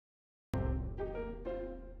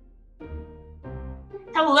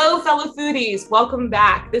Hello, fellow foodies. Welcome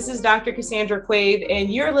back. This is Dr. Cassandra Quaid,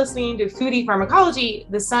 and you're listening to Foodie Pharmacology,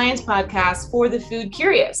 the science podcast for the food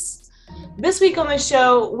curious. This week on the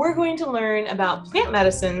show, we're going to learn about plant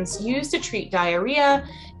medicines used to treat diarrhea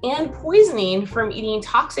and poisoning from eating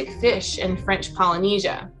toxic fish in French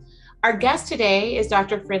Polynesia. Our guest today is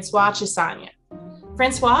Dr. François Chassagne.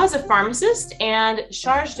 François is a pharmacist and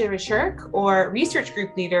charge de recherche, or research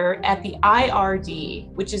group leader at the IRD,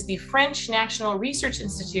 which is the French National Research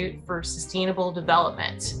Institute for Sustainable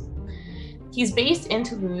Development. He's based in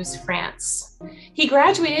Toulouse, France. He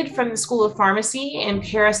graduated from the School of Pharmacy in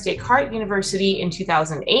Paris Descartes University in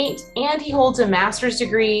 2008, and he holds a master's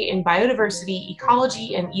degree in biodiversity,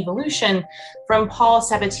 ecology, and evolution from Paul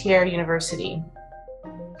Sabatier University.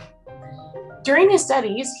 During his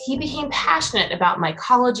studies, he became passionate about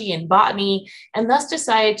mycology and botany, and thus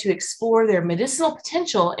decided to explore their medicinal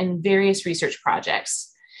potential in various research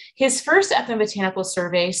projects. His first ethnobotanical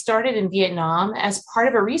survey started in Vietnam as part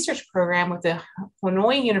of a research program with the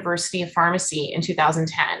Hanoi University of Pharmacy in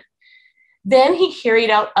 2010. Then he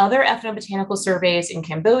carried out other ethnobotanical surveys in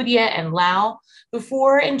Cambodia and Laos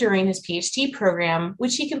before and during his PhD program,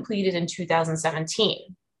 which he completed in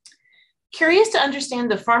 2017. Curious to understand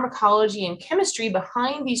the pharmacology and chemistry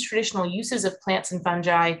behind these traditional uses of plants and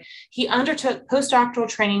fungi, he undertook postdoctoral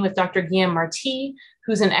training with Dr. Guillaume Marty,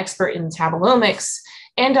 who's an expert in metabolomics,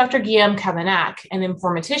 and Dr. Guillaume Cabanac, an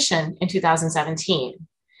informatician, in 2017.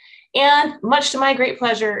 And much to my great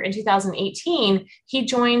pleasure, in 2018, he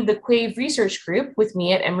joined the Quaid Research Group with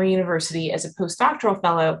me at Emory University as a postdoctoral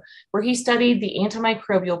fellow, where he studied the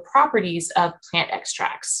antimicrobial properties of plant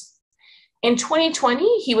extracts. In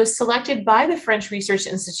 2020, he was selected by the French Research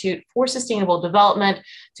Institute for Sustainable Development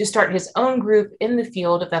to start his own group in the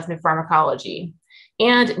field of ethnopharmacology.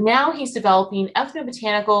 And now he's developing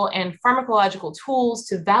ethnobotanical and pharmacological tools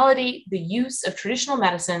to validate the use of traditional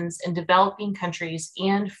medicines in developing countries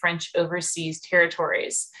and French overseas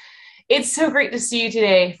territories. It's so great to see you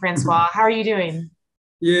today, François. How are you doing?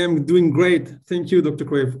 Yeah, I'm doing great. Thank you, Dr.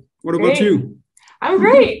 Quaid. What about you? I'm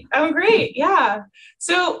great. Yeah.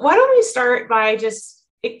 So why don't we start by just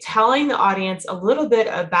telling the audience a little bit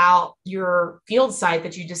about your field site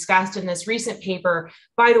that you discussed in this recent paper.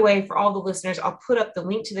 By the way, for all the listeners, I'll put up the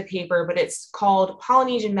link to the paper, but it's called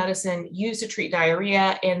Polynesian Medicine Used to Treat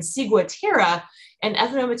Diarrhea and Ciguatera, an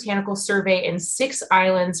ethnobotanical survey in 6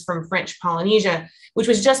 islands from French Polynesia, which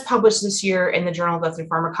was just published this year in the Journal of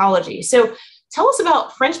Ethnopharmacology. So tell us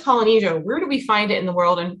about French Polynesia. Where do we find it in the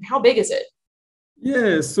world and how big is it?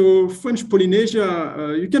 Yeah, so French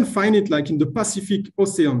Polynesia, you can find it like in the Pacific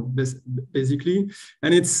Ocean, basically,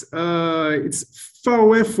 and it's far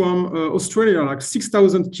away from Australia, like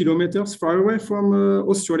 6,000 kilometers far away from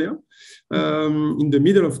Australia, in the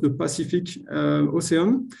middle of the Pacific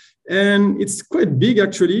Ocean, and it's quite big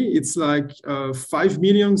actually. It's like 5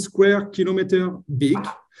 million square kilometer big.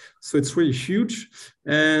 So it's really huge,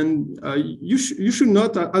 and you should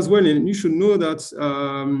note as well, and you should know that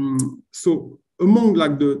so among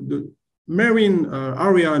like the marine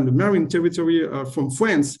area and the marine territory from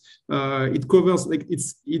France, it covers like it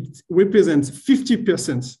represents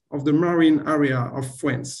 50% of the marine area of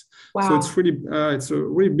France. Wow. So it's a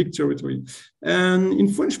really big territory. And in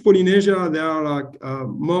French Polynesia, there are like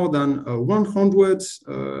more than 100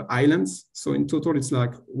 islands. So in total, it's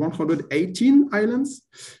like 118 islands,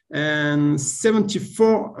 and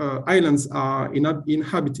 74 islands are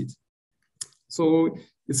inhabited. So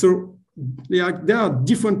there are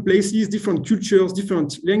different places, different cultures,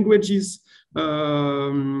 different languages,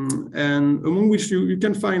 and among which you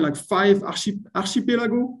can find like 5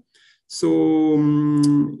 archipelago. So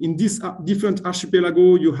in this different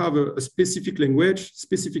archipelago, you have a specific language,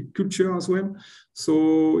 specific culture as well.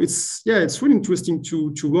 So it's really interesting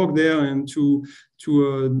to work there and to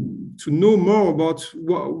know more about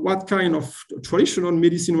what kind of traditional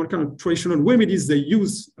medicine, what kind of traditional remedies they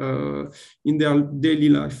use in their daily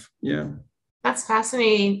life. Yeah. That's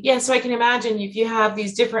fascinating. Yeah, so I can imagine if you have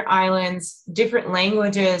these different islands, different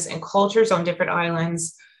languages and cultures on different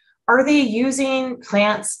islands, are they using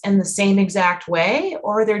plants in the same exact way,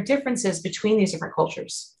 or are there differences between these different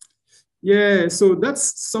cultures? Yeah, so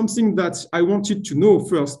that's something that I wanted to know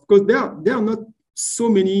first, because there are not so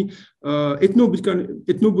many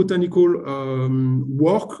ethnobotanical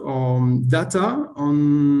work or data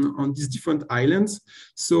on these different islands.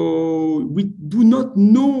 So we do not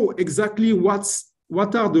know exactly what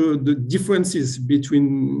are the differences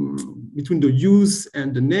between the use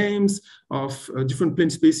and the names of different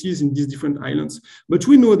plant species in these different islands. But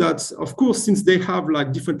we know that, of course, since they have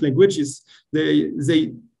like different languages,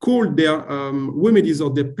 they call their remedies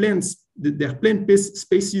or their plants their plant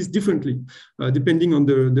species differently, depending on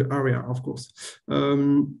the area, of course.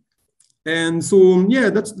 And so,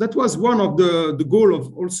 yeah, that was one of the goal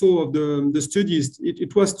of also of the studies.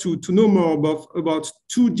 It was to know more about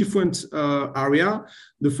two different areas.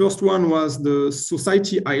 The first one was the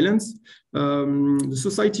Society Islands. The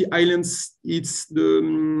Society Islands, it's the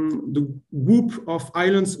group of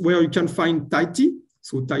islands where you can find Tahiti.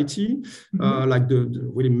 So Tahiti, like the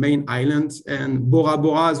really main island, and Bora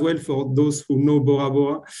Bora as well, for those who know Bora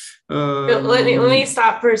Bora. Let me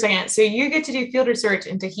stop for a second. So you get to do field research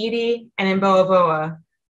in Tahiti and in Boa Boa.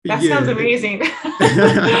 That sounds amazing.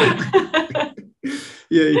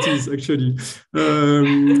 Yeah, it is actually.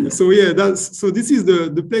 So yeah, this is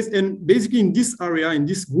the place, and basically in this area, in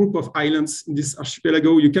this group of islands, in this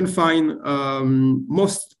archipelago, you can find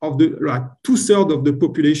most of the, like 2/3 of the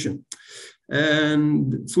population.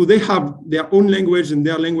 And so they have their own language, and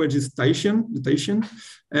their language is Tahitian, the Tahitian.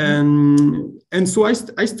 And so I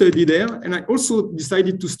studied there, and I also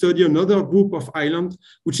decided to study another group of islands,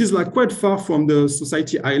 which is like quite far from the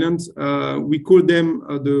Society Islands. We call them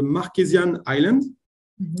the Marquesian Island.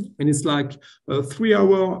 And it's like a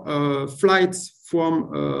 3-hour flight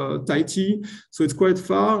from Tahiti. So it's quite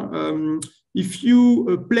far. If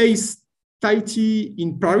you place Tahiti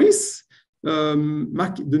in Paris,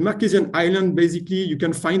 the Marquesian Island, basically, you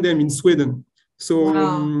can find them in Sweden. So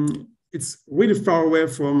it's really far away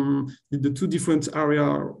from the two different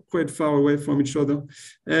areas, quite far away from each other.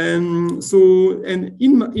 And so, and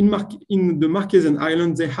in the Marquesian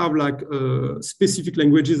Islands, they have like specific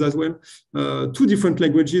languages as well. 2 different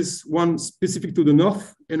languages, one specific to the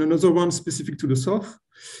north and another one specific to the south.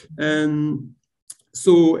 And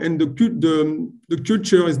so, and the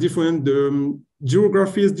culture is different. The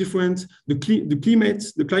geography is different. The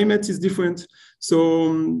climate is different.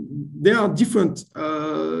 So there are different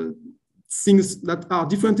things that are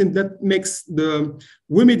different, and that makes the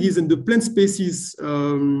remedies and the plant species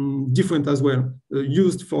different as well,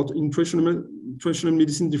 used for in traditional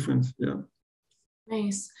medicine different. Yeah.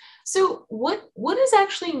 Nice. So what is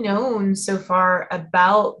actually known so far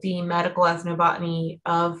about the medical ethnobotany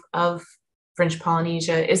of French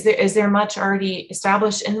Polynesia? Is there much already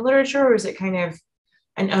established in the literature, or is it kind of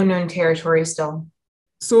an unknown territory still?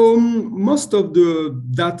 So most of the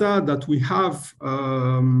data that we have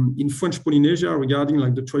in French Polynesia regarding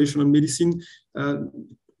like the traditional medicine,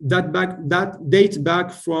 that dates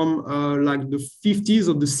back from like the 50s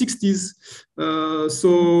or the 60s.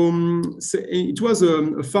 So it was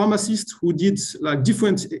a pharmacist who did like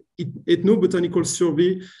different ethnobotanical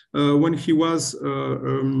survey when he was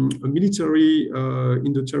a military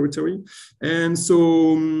in the territory. And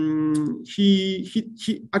so he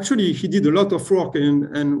actually did a lot of work,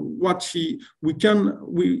 and what he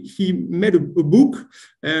made a book,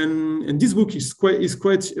 and this book is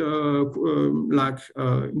quite like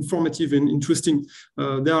informative and interesting.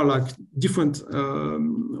 There are like different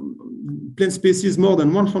plant species, more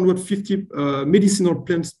than 150 medicinal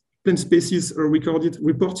plant species are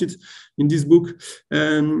reported in this book.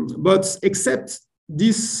 But except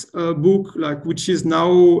this book, like, which is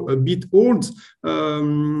now a bit old,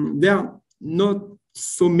 there are not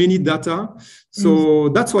so many data. So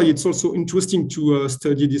that's why it's also interesting to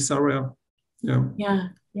study this area. Yeah.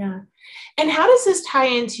 And how does this tie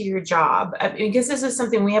into your job? Because this is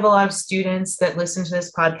something, we have a lot of students that listen to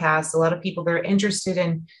this podcast, a lot of people that are interested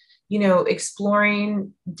in,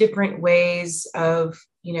 exploring different ways of,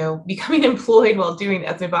 becoming employed while doing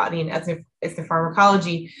ethnobotany and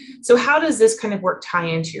ethnopharmacology. So how does this kind of work tie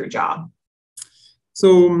into your job?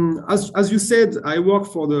 So as you said, I work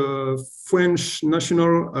for the French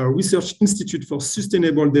National Research Institute for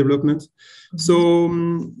Sustainable Development. So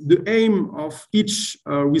the aim of each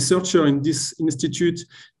researcher in this institute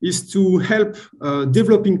is to help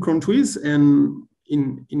developing countries, and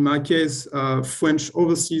in my case, French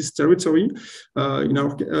overseas territory,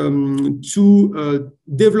 to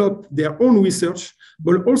develop their own research,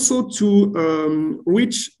 but also to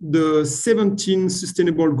reach the 17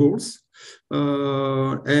 sustainable goals.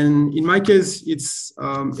 And in my case, it's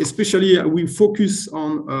especially we focus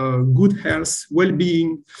on good health,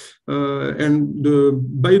 well-being, and the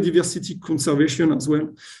biodiversity conservation as well.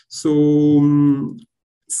 So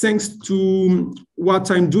thanks to what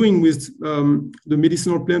I'm doing with the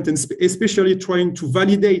medicinal plant, and especially trying to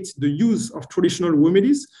validate the use of traditional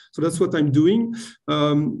remedies, so that's what I'm doing.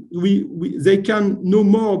 They can know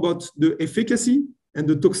more about the efficacy and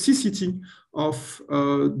the toxicity of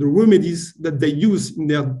the remedies that they use in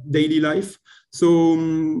their daily life. So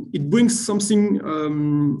it brings something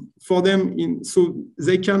for them, so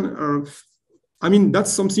they can I mean,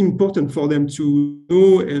 that's something important for them to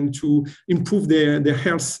know and to improve their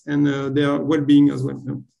health and their well-being as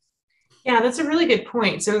well. Yeah, that's a really good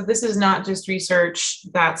point. So this is not just research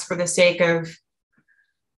that's for the sake of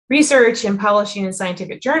research and publishing in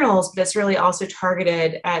scientific journals, but it's really also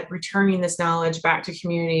targeted at returning this knowledge back to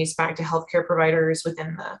communities, back to healthcare providers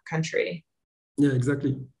within the country. Yeah,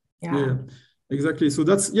 exactly. Yeah. Exactly. So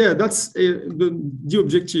that's the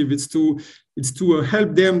objective. It's to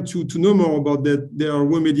help them to know more about their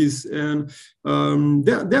remedies. And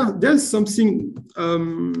there's something.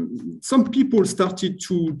 Some people started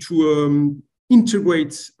to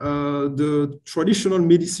integrate the traditional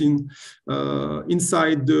medicine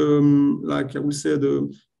inside the like I would say the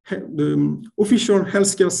official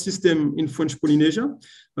healthcare system in French Polynesia,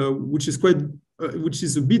 which is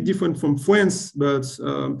a bit different from France, but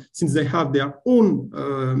since they have their own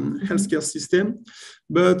healthcare system.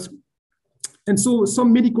 And so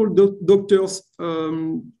some medical doctors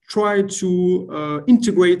try to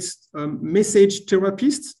integrate massage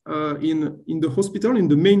therapists in the hospital, in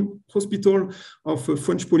the main hospital of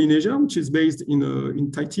French Polynesia, which is based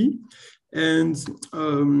in Tahiti. And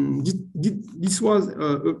this was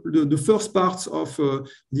the first part of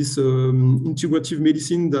this integrative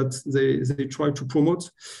medicine that they try to promote.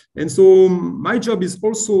 And so my job is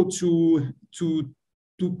also to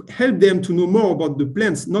help them to know more about the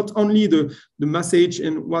plants, not only the massage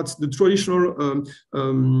and what's the traditional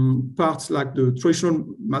parts like the traditional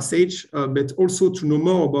massage, but also to know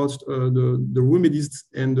more about the remedies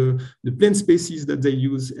and the plant species that they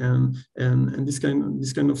use and this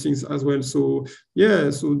kind of things as well. So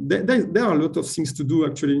yeah, so there are a lot of things to do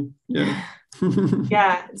actually. Yeah.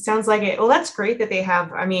 Yeah, it sounds like it. Well, that's great that they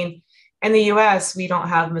have. I mean, in the US, we don't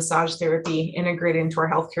have massage therapy integrated into our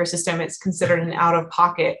healthcare system. It's considered an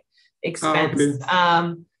out-of-pocket expense,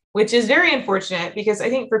 which is very unfortunate because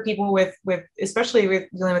I think for people with especially with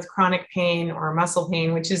dealing with chronic pain or muscle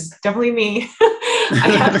pain, which is definitely me,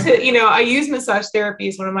 I have to, I use massage therapy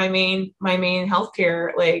as one of my main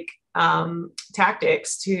healthcare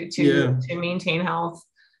tactics to maintain health.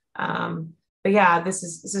 But yeah, this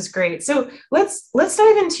is great. So let's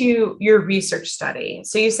dive into your research study.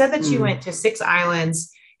 So you said that you went to 6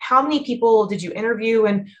 islands. How many people did you interview,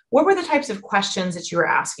 and what were the types of questions that you were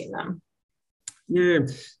asking them? Yeah,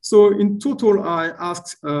 so in total, I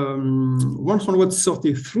asked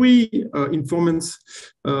 133 informants.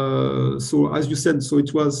 So as you said, so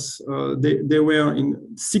it was they were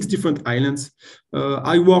in 6 different islands.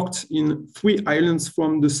 I worked in 3 islands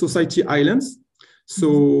from the Society Islands.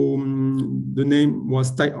 So the name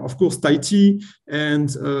was, of course, Tahiti and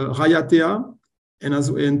Rayatea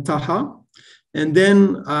and Taha. And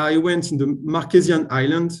then I went in the Marquesian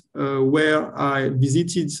Island where I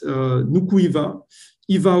visited Nukuiva,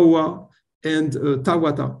 Ivaoa, and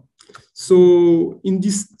Tawata. So in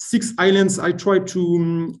these 6 islands, I tried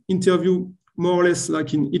to interview more or less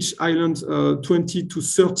like in each island 20 to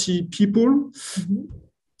 30 people.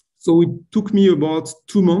 So it took me about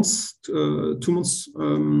 2 months, to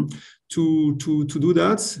do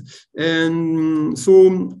that. And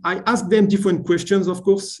so I asked them different questions, of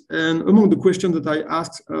course. And among the questions that I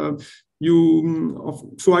asked,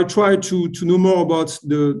 so I tried to know more about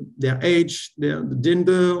their age, their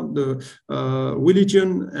gender, the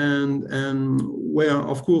religion, and where,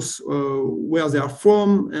 of course, where they are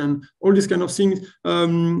from, and all these kind of things.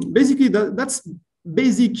 Basically, that's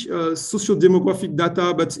basic socio-demographic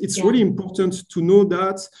data, but it's really important to know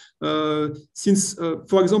that since,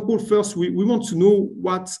 for example, first we want to know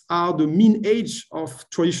what are the mean age of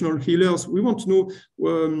traditional healers. We want to know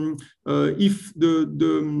if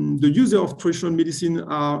the user of traditional medicine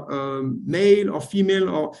are male or female,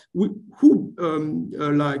 or who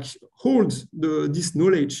hold this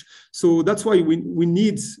knowledge. So that's why we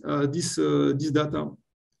need this data.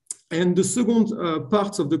 And the second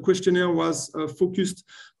part of the questionnaire was focused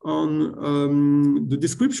on the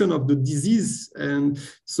description of the disease. And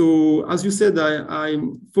so, as you said, I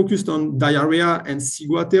focused on diarrhea and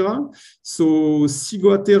ciguatera. So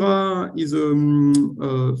ciguatera is a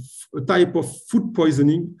type of food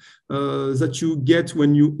poisoning that you get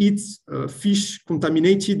when you eat fish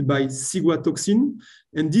contaminated by ciguatoxin.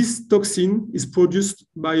 And this toxin is produced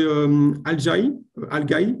by algae.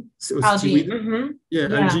 Algae.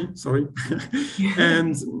 Algae, sorry.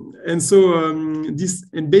 and so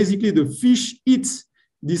basically the fish eats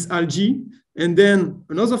this algae, and then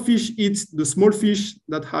another fish eats the small fish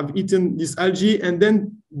that have eaten this algae, and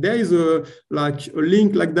then there is a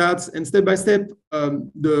link like that, and step by step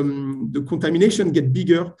the contamination get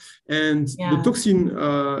bigger, and the toxin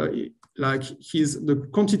the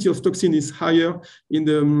quantity of toxin is higher in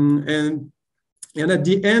the and at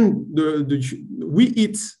the end, we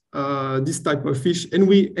eat this type of fish, and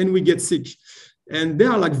we get sick. And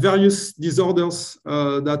there are like various disorders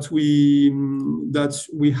that we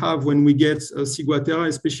have when we get ciguatera,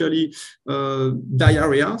 especially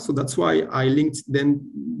diarrhea. So that's why I linked then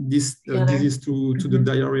this disease to the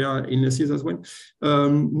diarrhea illnesses as well.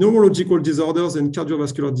 Neurological disorders and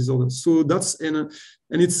cardiovascular disorders. So that's and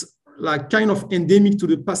it's like kind of endemic to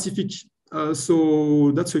the Pacific.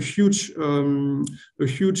 So that's a huge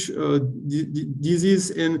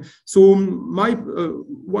disease, and so my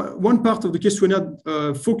one part of the questionnaire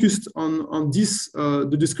focused on this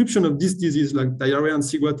the description of this disease, like diarrhea and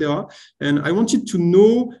ciguatera, and I wanted to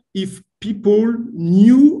know if people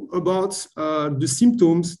knew about the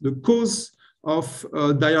symptoms, the cause of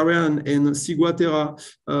diarrhea and ciguatera,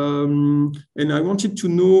 and I wanted to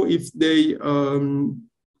know if they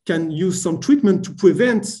can use some treatment to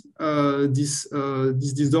prevent these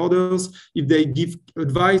disorders, if they give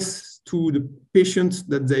advice to the patients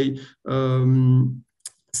that they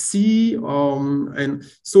see, and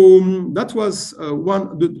so that was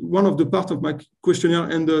one of the part of my questionnaire,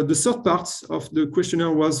 and the third part of the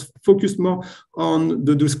questionnaire was focused more on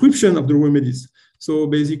the description of the remedies. So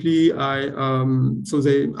basically, I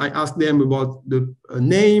asked them about the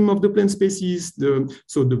name of the plant species, the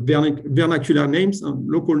vernacular names,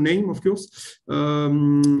 local name, of course,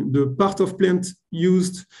 the part of plant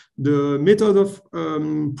used, the method of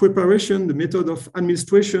preparation, the method of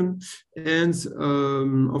administration, and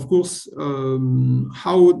of course,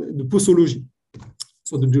 how the posology,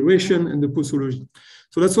 so the duration and the posology.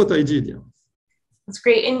 So that's what I did. Yeah. That's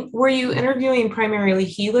great. And were you interviewing primarily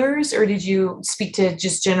healers, or did you speak to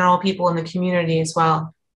just general people in the community as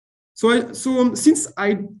well? So since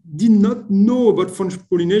I did not know about French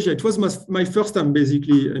Polynesia, it was my first time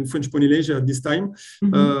basically in French Polynesia at this time.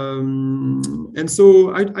 And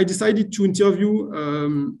so I decided to interview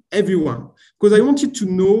everyone, because I wanted to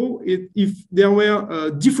know if there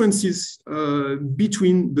were differences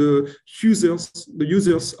between the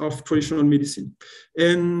users of traditional medicine.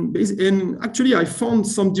 And actually I found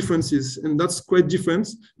some differences, and that's quite different.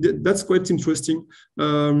 That's quite interesting.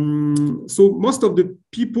 So most of the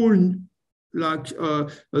people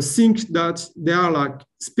think that they are like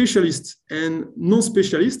specialists and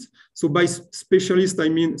non-specialists. So by specialist, I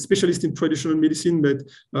mean specialist in traditional medicine, but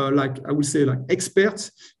like I would say like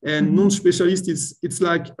experts, and non-specialist, it's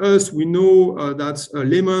like us. We know that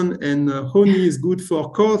lemon and honey is good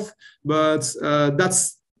for cough, but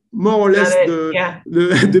that's more or less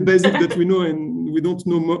the basic that we know, and we don't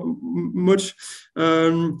know much.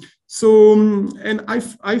 So, and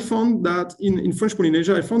I found that in French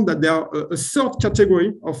Polynesia, I found that there are a third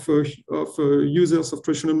category of users of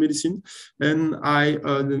traditional medicine, and I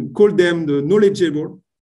call them the knowledgeable.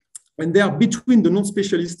 And they are between the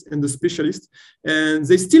non-specialist and the specialist, and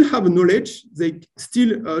they still have a knowledge. They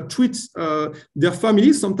still treat their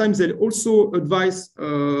family. Sometimes they also advise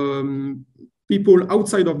people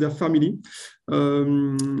outside of their family,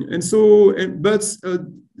 but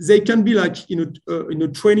they can be like in a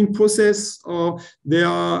training process, or they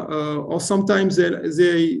are, or sometimes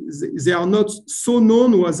they are not so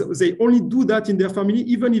known, or they only do that in their family,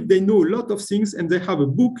 even if they know a lot of things and they have a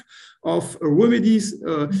book of remedies,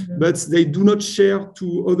 but they do not share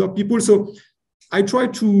to other people. So I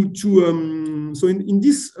try so in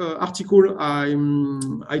this article, I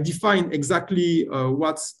define exactly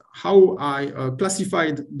how I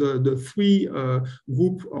classified the three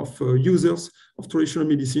group of users of traditional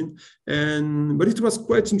medicine, but it was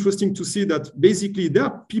quite interesting to see that basically there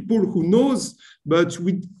are people who knows, but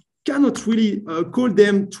we cannot really call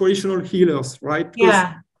them traditional healers, right?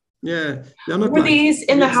 Yeah. Yeah, they're not. Were these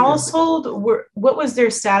in the household? What was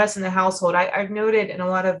their status in the household? I've noted in a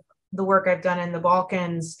lot of the work I've done in the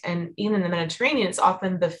Balkans and even in the Mediterranean, it's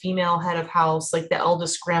often the female head of house, like the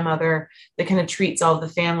eldest grandmother that kind of treats all of the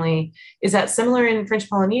family. Is that similar in French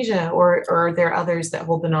Polynesia, or are there others that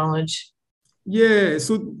hold the knowledge? Yeah,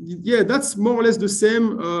 so yeah, that's more or less the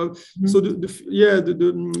same. So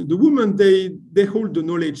the women, they hold the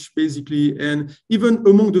knowledge basically, and even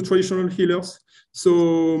among the traditional healers.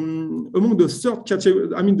 So among the third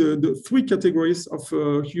category, I mean the three categories of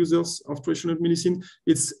users of traditional medicine,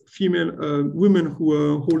 it's female women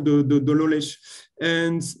who hold the knowledge,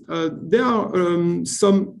 and there are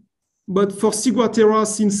some, but for ciguatera,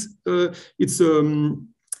 since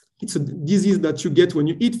it's a disease that you get when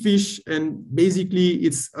you eat fish, and basically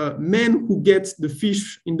it's men who get the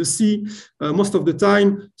fish in the sea most of the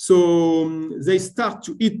time. So they start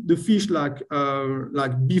to eat the fish like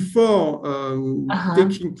before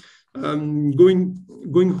taking.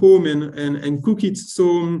 going home and cook it.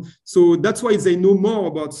 So that's why they know more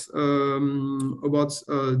about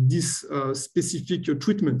this specific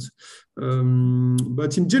treatment.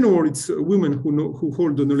 But in general, it's women who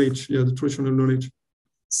hold the knowledge, the traditional knowledge.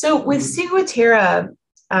 So with ciguatera,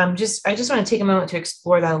 I just want to take a moment to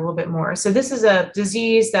explore that a little bit more. So this is a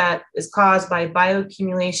disease that is caused by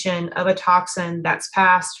bioaccumulation of a toxin that's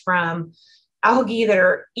passed from algae that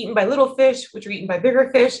are eaten by little fish, which are eaten by bigger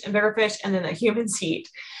fish, and then the humans eat.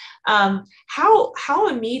 How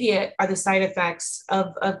immediate are the side effects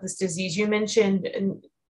of this disease? You mentioned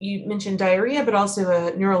diarrhea, but also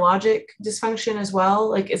a neurologic dysfunction as well.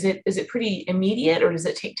 Like, is it pretty immediate, or does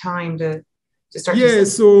it take time to start? Yeah,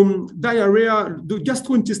 so diarrhea, the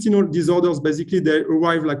gastrointestinal disorders, basically they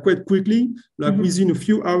arrive like quite quickly, like within a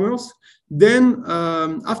few hours. Then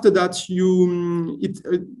after that,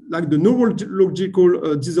 like the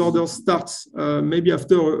neurological disorders starts maybe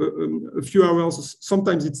after a few hours.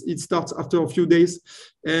 Sometimes it starts after a few days,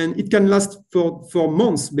 and it can last for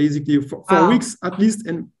months, basically for weeks at least,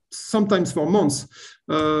 and sometimes for months.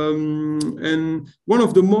 And one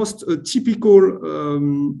of the most typical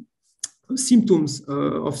symptoms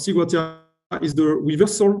of ciguatera is the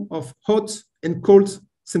reversal of hot and cold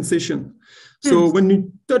sensation. So when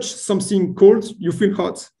you touch something cold, you feel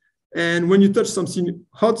hot. And when you touch something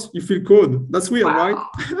hot, you feel cold. That's weird, right?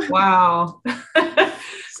 Wow.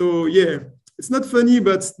 So yeah, it's not funny,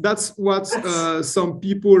 but that's what some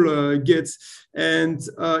people get. And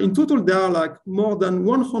in total, there are like more than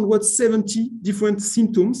 170 different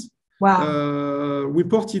symptoms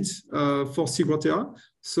reported for ciguatera.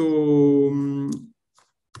 So,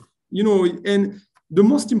 and the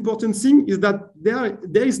most important thing is that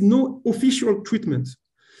there is no official treatment.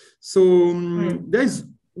 So there is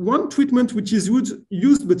one treatment which is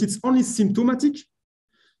used, but it's only symptomatic.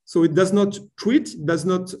 So it does not treat, it does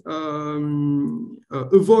not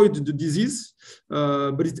avoid the disease,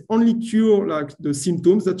 but it only cure like the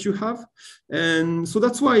symptoms that you have. And so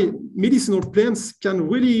that's why medicinal plants can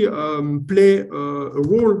really play a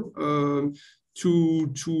role to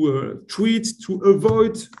treat, to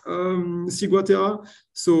avoid ciguatera.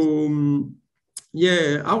 So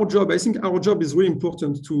yeah, I think our job is really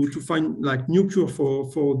important to find like new cure for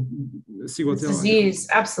ciguatera. Disease,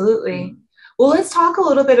 absolutely. Well, let's talk a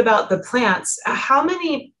little bit about the plants. How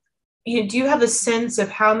many, do you have a sense of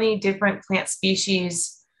how many different plant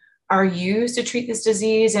species are used to treat this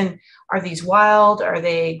disease? And are these wild? Are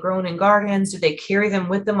they grown in gardens? Do they carry them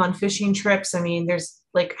with them on fishing trips? I mean,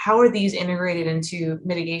 how are these integrated into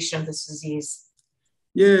mitigation of this disease?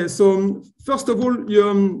 Yeah, so first of all,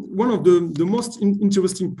 one of the most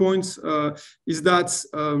interesting points is that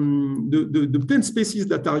the plant species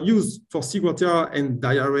that are used for ciguatera and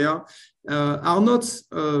diarrhea are not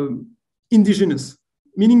indigenous,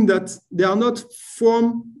 meaning that they are not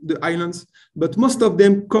from the islands, but most of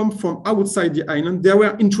them come from outside the island. They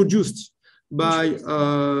were introduced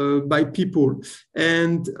by people,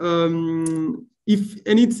 and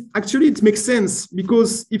it makes sense,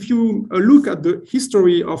 because if you look at the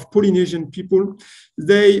history of Polynesian people,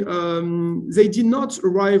 they did not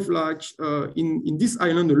arrive like in this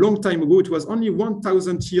island a long time ago. It was only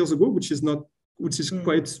 1,000 years ago, which is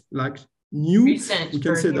quite like new. Recent, you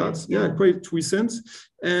can say that, quite recent.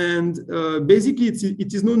 And basically,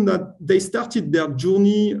 it is known that they started their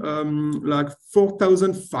journey like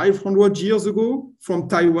 4,500 years ago from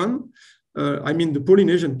Taiwan. I mean the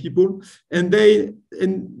Polynesian people, and they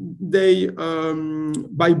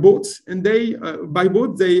by boat they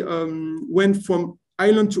went from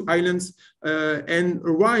island to island and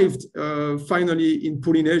arrived finally in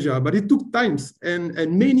Polynesia. But it took times and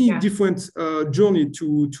many different journeys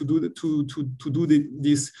to do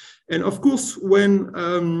this. And of course, when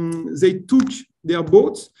they took their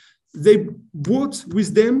boat, they brought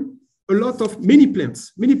with them a lot of many plant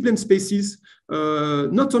species,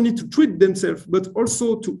 not only to treat themselves, but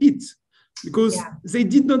also to eat, because they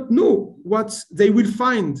did not know what they will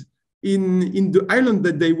find in the island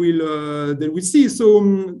that they will see. So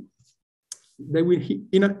they will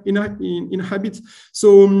inhabit.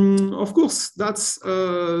 So of course, that's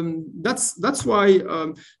why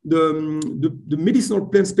the medicinal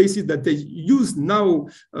plant species that they use now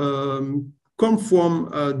come from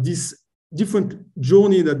this different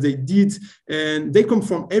journey that they did, and they come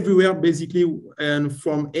from everywhere basically, and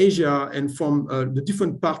from Asia and from the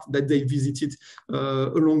different parts that they visited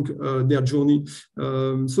along their journey.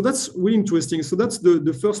 So that's really interesting. So that's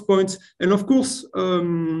the first point. And of course,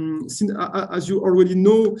 since, as you already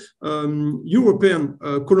know, European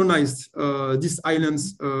colonized these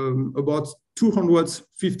islands about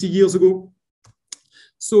 250 years ago.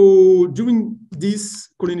 So during this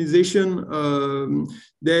colonization,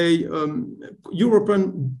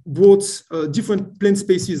 European brought different plant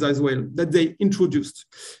species as well that they introduced.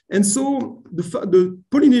 And so the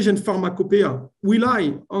Polynesian pharmacopoeia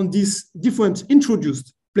rely on these different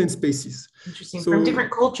introduced plant species. Interesting. So, from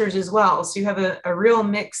different cultures as well. So you have a real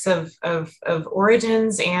mix of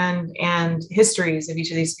origins and histories of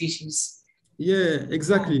each of these species. Yeah,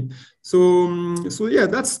 exactly. So yeah,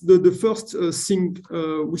 that's the first thing,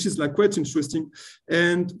 which is like quite interesting.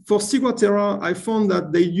 And for Ciguatera, I found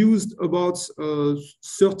that they used about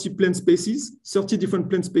 30 plant species, 30 different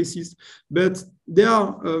plant species, but there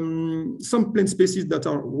are some plant species that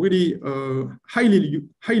are really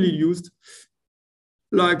highly used.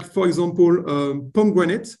 Like, for example,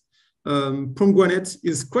 pomegranate. Pomegranate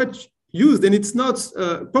is quite used, and it's not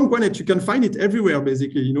pomegranate. You can find it everywhere,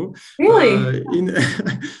 basically. You know. Really.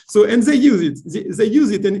 So, and they use it. They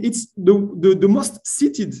use it, and it's the most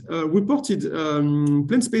cited reported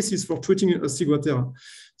plant species for treating Ciguatera.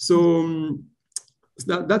 So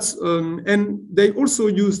that's and they also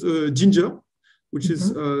used ginger, which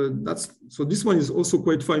is so this one is also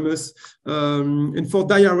quite famous. And for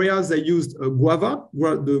diarrhea, they used guava,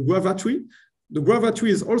 the guava tree. The guava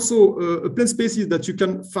tree is also a plant species that you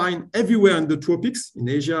can find everywhere in the tropics, in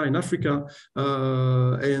Asia, in Africa,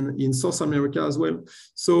 and in South America as well.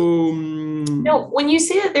 So, no, when you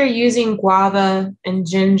say that they're using guava and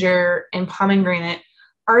ginger and pomegranate,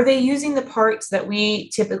 are they using the parts that we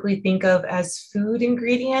typically think of as food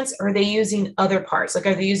ingredients? Or are they using other parts? Like,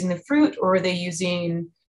 are they using the fruit, or are they using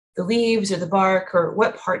the leaves or the bark, or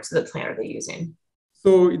what parts of the plant are they using?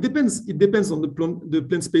 So it depends. It depends on the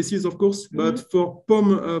plant species, of course. But for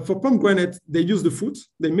pomegranate, they use the fruit.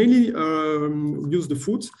 They mainly use the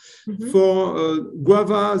fruit. For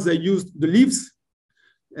guava, they use the leaves,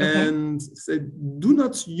 and they do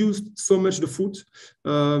not use so much the fruit.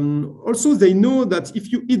 Also, they know that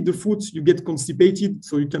if you eat the fruit, you get constipated,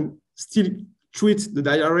 so you can still treat the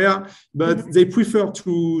diarrhea, but they prefer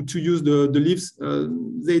to use the leaves.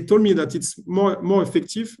 They told me that it's more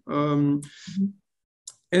effective.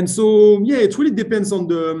 And so, yeah, it really depends on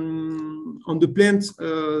the plant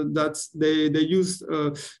that they use,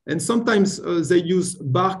 and sometimes they use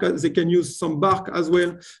bark. They can use some bark as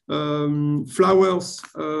well, flowers.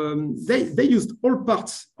 They used all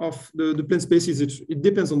parts of the plant species. It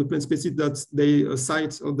depends on the plant species that they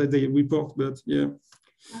cite or that they report, but yeah,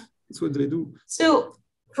 that's what they do. So,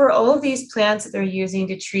 for all of these plants that they're using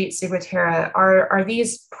to treat Ciguatera, are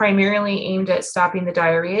these primarily aimed at stopping the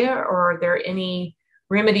diarrhea, or are there any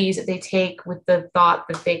remedies that they take with the thought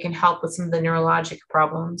that they can help with some of the neurologic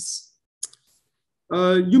problems?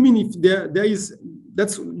 You mean if there is,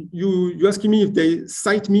 that's you asking me if they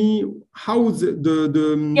cite me how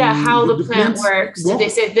the plant works? Do they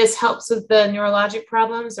say this helps with the neurologic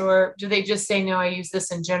problems, or do they just say, no, I use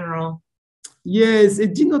this in general? Yes,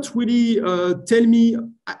 it did not really tell me.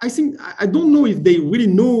 I think I don't know if they really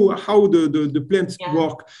know how the plants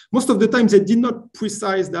work. Most of the time, they did not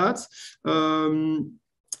precise that.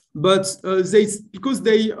 But because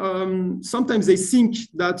they sometimes they think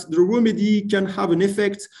that the remedy can have an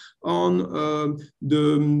effect on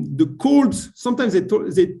the cold. Sometimes they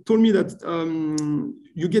told me that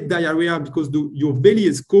you get diarrhea because your belly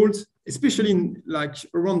is cold, especially in, like,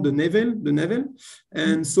 around the navel.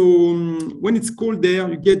 And so when it's cold there,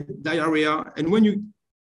 you get diarrhea. And when you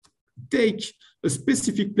take a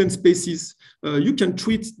specific plant species, you can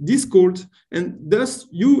treat this cold, and thus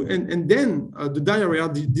and then the diarrhea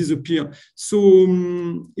disappear. So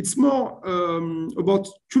it's more about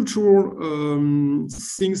cultural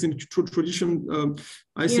things and cultural tradition.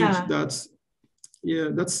 I think that. Yeah,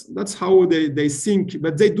 that's how they think,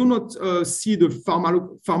 but they do not see the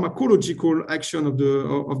pharmacological action of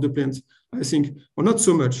the plant, I think, or not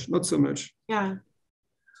so much. Yeah.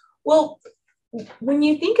 Well, when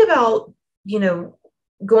you think about,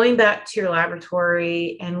 going back to your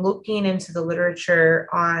laboratory and looking into the literature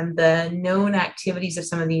on the known activities of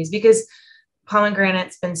some of these, because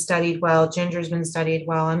pomegranate's been studied well, ginger's been studied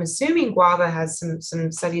well, I'm assuming guava has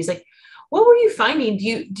some studies. Like, what were you finding?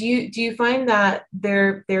 Do you find that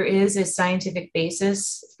there is a scientific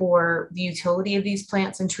basis for the utility of these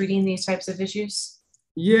plants in treating these types of issues?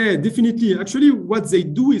 Yeah, definitely. Actually, what they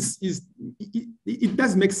do is it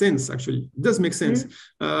does make sense. Actually, it does make sense.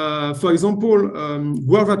 For example,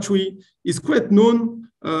 guava tree is quite known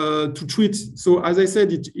to treat. So, as I said,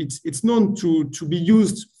 it's known to be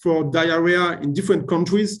used for diarrhea in different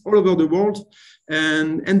countries all over the world.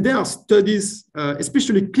 And there are studies,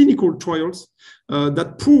 especially clinical trials,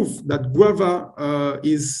 that prove that guava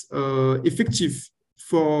is effective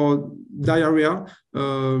for diarrhea.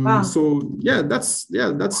 Wow. So yeah, that's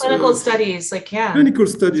clinical studies, like, yeah. Clinical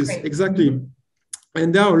studies, exactly.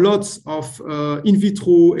 And there are lots of in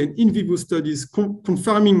vitro and in vivo studies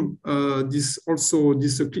confirming these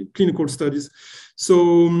clinical studies. So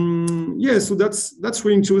yeah, so that's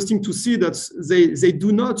really interesting to see that they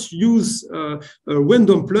do not use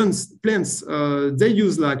random plants. They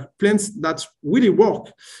use like plants that really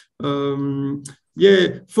work. Yeah,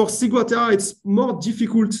 for Ciguatera, it's more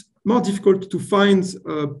difficult to find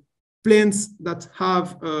plants that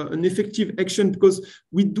have an effective action, because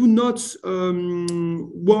we do not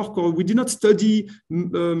work, or we did not study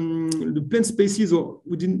the plant species, or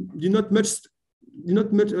we did not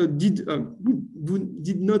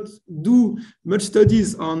do much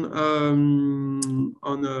studies on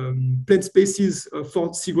plant species for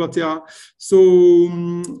Ciguatera. So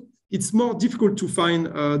it's more difficult to find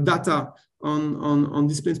data on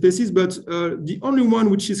these plant species, but the only one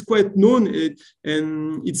which is quite known,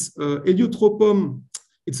 and it's Heliotropum.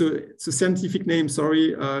 It's a scientific name,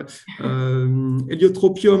 sorry,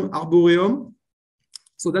 Heliotropium arboreum.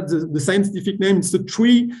 So that's the scientific name. It's a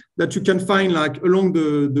tree that you can find like along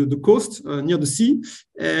the coast near the sea,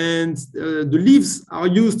 and the leaves are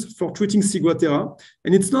used for treating Ciguatera.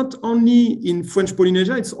 And it's not only in French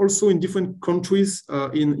Polynesia; it's also in different countries,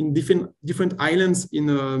 in different islands in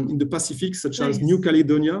the Pacific, such as New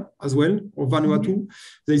Caledonia as well, or Vanuatu.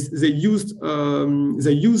 They use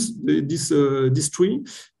this tree.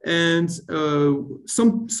 And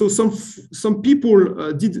some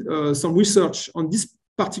people did some research on this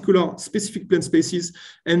particular specific plant species,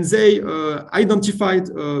 and they identified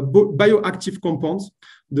bioactive compounds,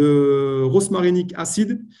 the rosmarinic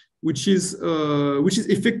acid, which is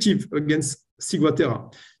effective against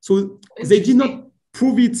Ciguatera. So they did not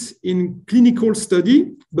prove it in clinical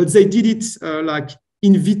study, but they did it like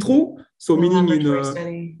in vitro. So meaning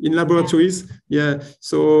in laboratories, yeah.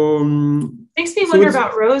 So makes me wonder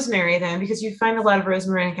about rosemary then, because you find a lot of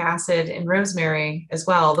rosmarinic acid in rosemary as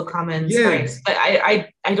well, the common spice. But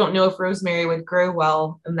I don't know if rosemary would grow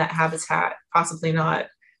well in that habitat. Possibly not.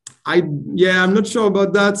 I'm not sure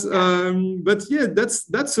about that, but yeah,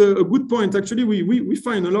 that's a good point. Actually, we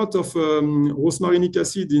find a lot of rosmarinic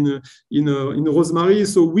acid in rosemary,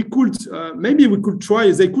 so we could maybe we could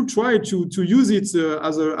try. They could try to use it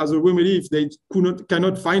as a remedy if they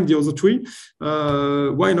cannot find the other tree.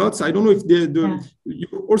 Why not? I don't know if you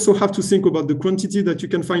also have to think about the quantity that you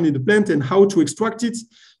can find in the plant and how to extract it.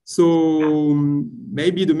 So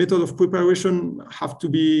maybe the method of preparation have to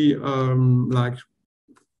be like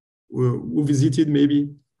who visited maybe.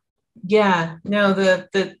 Yeah, no,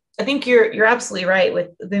 I think you're absolutely right.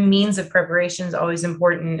 With the means of preparation is always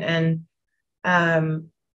important, and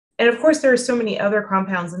of course there are so many other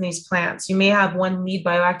compounds in these plants. You may have one lead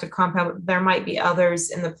bioactive compound, but there might be others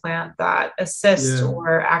in the plant that assist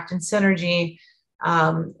or act in synergy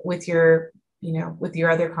with your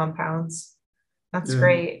other compounds. That's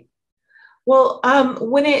great. Well,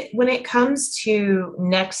 when it comes to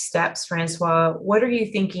next steps, François, what are you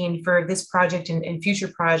thinking for this project and future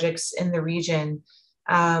projects in the region?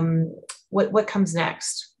 What comes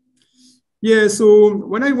next? Yeah, so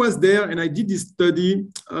when I was there and I did this study,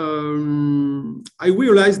 I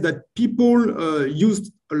realized that people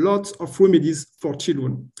used a lot of remedies for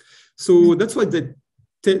children. So that's what they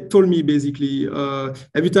told me basically.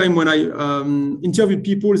 Every time when I interviewed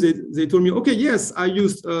people, they told me, okay, yes, I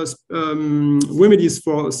used remedies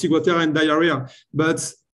for Ciguatera and diarrhea,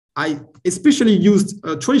 but I especially used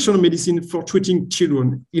traditional medicine for treating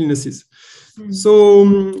children illnesses. So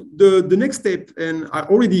the next step, and I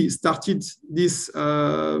already started this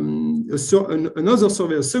another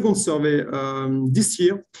survey, a second survey this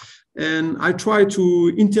year. And I try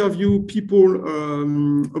to interview people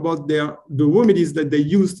about the remedies that they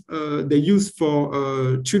use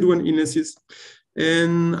for children illnesses.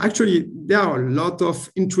 And actually, there are a lot of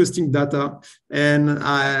interesting data, and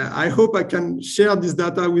I hope I can share this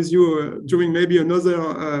data with you during maybe another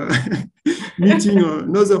meeting or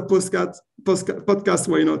another podcast.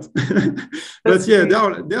 Why not? But yeah, there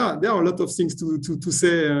are a lot of things to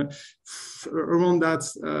say around that.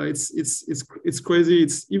 It's crazy.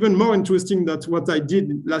 It's even more interesting than what I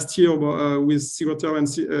did last year with Ciguatera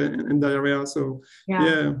and diarrhea. So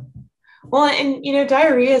yeah. Well, and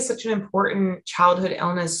diarrhea is such an important childhood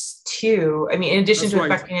illness too. I mean, in addition to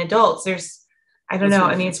affecting adults, there's, I don't know.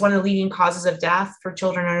 I mean, it's one of the leading causes of death for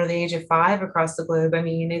children under the age of 5 across the globe. I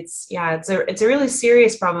mean, it's a really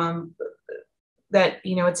serious problem that,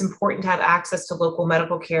 it's important to have access to local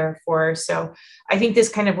medical care for. So I think this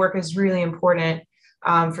kind of work is really important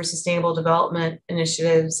for sustainable development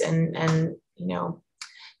initiatives and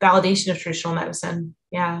validation of traditional medicine.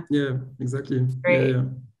 Yeah. Yeah, exactly. Great. Yeah.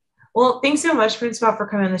 Well, thanks so much, François, for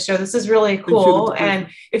coming on the show. This is really Thank you, cool. Dr. And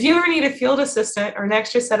if you ever need a field assistant or an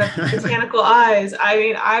extra set of botanical eyes, I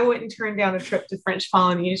mean, I wouldn't turn down a trip to French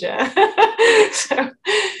Polynesia. So,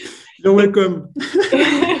 you're welcome.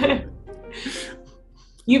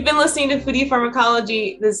 You've been listening to Foodie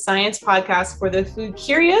Pharmacology, the science podcast for the food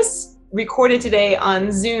curious, recorded today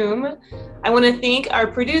on Zoom. I want to thank our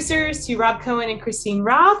producers, to Rob Cohen and Christine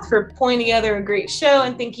Roth, for pulling together a great show.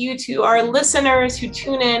 And thank you to our listeners who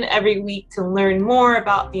tune in every week to learn more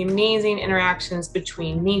about the amazing interactions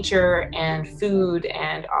between nature and food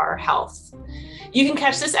and our health. You can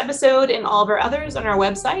catch this episode and all of our others on our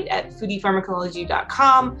website at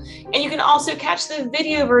foodiepharmacology.com. And you can also catch the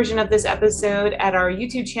video version of this episode at our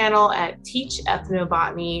YouTube channel at Teach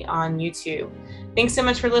Ethnobotany on YouTube. Thanks so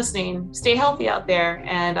much for listening. Stay healthy out there,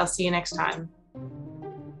 and I'll see you next time.